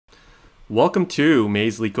Welcome to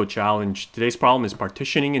May's Leetcode Challenge. Today's problem is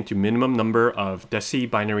partitioning into minimum number of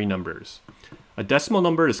deci-binary numbers. A decimal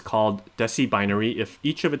number is called deci-binary if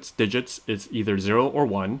each of its digits is either 0 or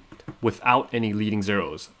 1 without any leading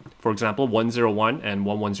zeros. For example, 101 and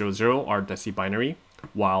 1100 are deci-binary,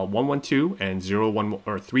 while 112 and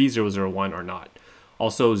 3001 are not.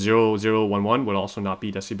 Also, 0011 would also not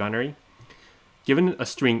be deci-binary. Given a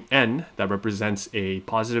string n that represents a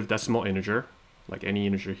positive decimal integer, like any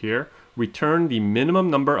integer here, return the minimum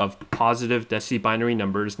number of positive deci-binary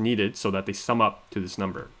numbers needed so that they sum up to this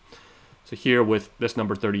number. So here with this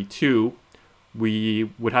number 32, we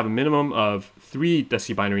would have a minimum of 3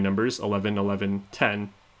 deci-binary numbers, 11, 11,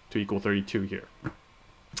 10, to equal 32 here.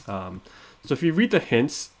 So if you read the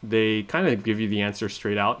hints, they kind of give you the answer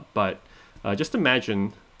straight out, but just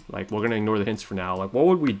imagine, like, we're going to ignore the hints for now. Like, what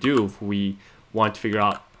would we do if we want to figure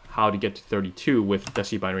out how to get to 32 with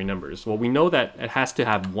deci-binary numbers? Well, we know that it has to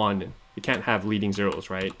have 1. It can't have leading zeros,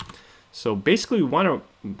 right? So basically, we want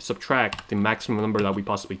to subtract the maximum number that we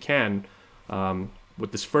possibly can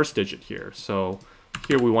with this first digit here. So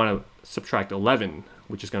here we want to subtract 11,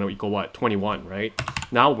 which is going to equal what? 21, right?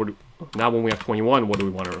 Now when we have 21, what do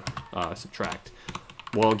we want to subtract?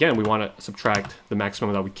 Well, again, we want to subtract the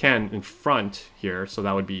maximum that we can in front here. So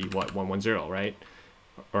that would be what? 110, right?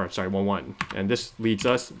 Or sorry, 11. And this leaves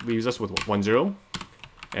us with 10.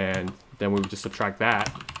 And then we would just subtract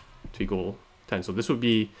that to equal 10. So this would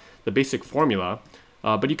be the basic formula.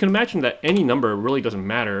 But you can imagine that any number really doesn't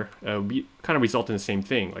matter. It would kind of result in the same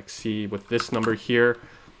thing. Like, see, with this number here,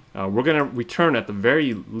 we're going to return at the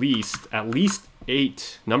very least at least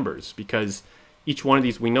 8 numbers, because each one of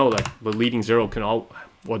these, we know that the leading zero can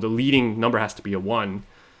the leading number has to be a 1.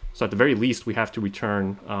 So at the very least, we have to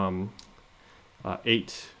return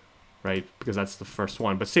 8, right? Because that's the first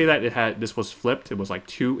one. But say that this was flipped, it was like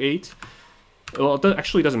 2, 8. Well, it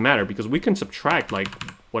actually doesn't matter, because we can subtract like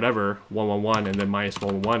whatever 111 and then minus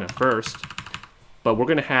 111 at first, but we're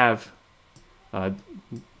going to have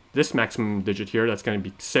this maximum digit here that's going to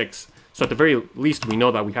be 6. So at the very least, we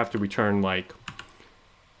know that we have to return like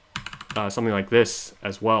something like this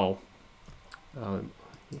as well,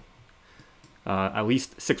 at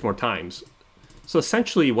least 6 more times. So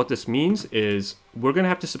essentially what this means is we're going to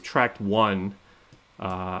have to subtract 1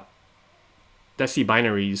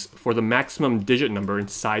 deci-binaries for the maximum digit number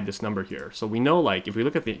inside this number here. So we know, like, if we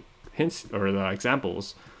look at the hints or the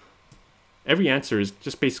examples, every answer is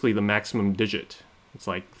just basically the maximum digit. It's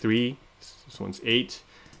like 3, this one's 8,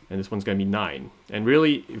 and this one's going to be 9. And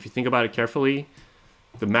really, if you think about it carefully,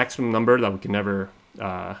 the maximum number that we can never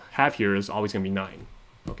have here is always going to be 9.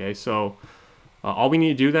 Okay, so all we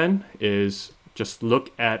need to do then is just look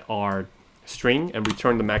at our string and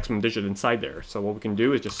return the maximum digit inside there. So what we can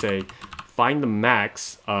do is just say, find the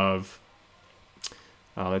max of,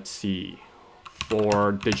 let's see,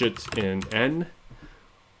 4 digits in n.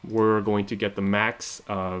 We're going to get the max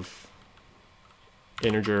of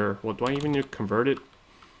integer, well, do I even need to convert it?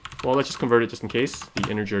 Well, let's just convert it just in case, the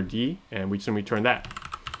integer d, and we just return that.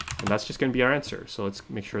 And that's just going to be our answer. So let's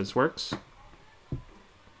make sure this works.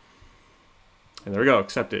 And there we go,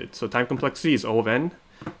 accepted. So time complexity is O of n,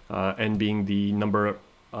 n being the number,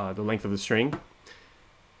 the length of the string.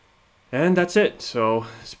 And that's it. So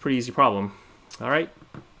it's a pretty easy problem. All right.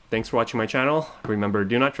 Thanks for watching my channel. Remember,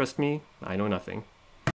 do not trust me. I know nothing.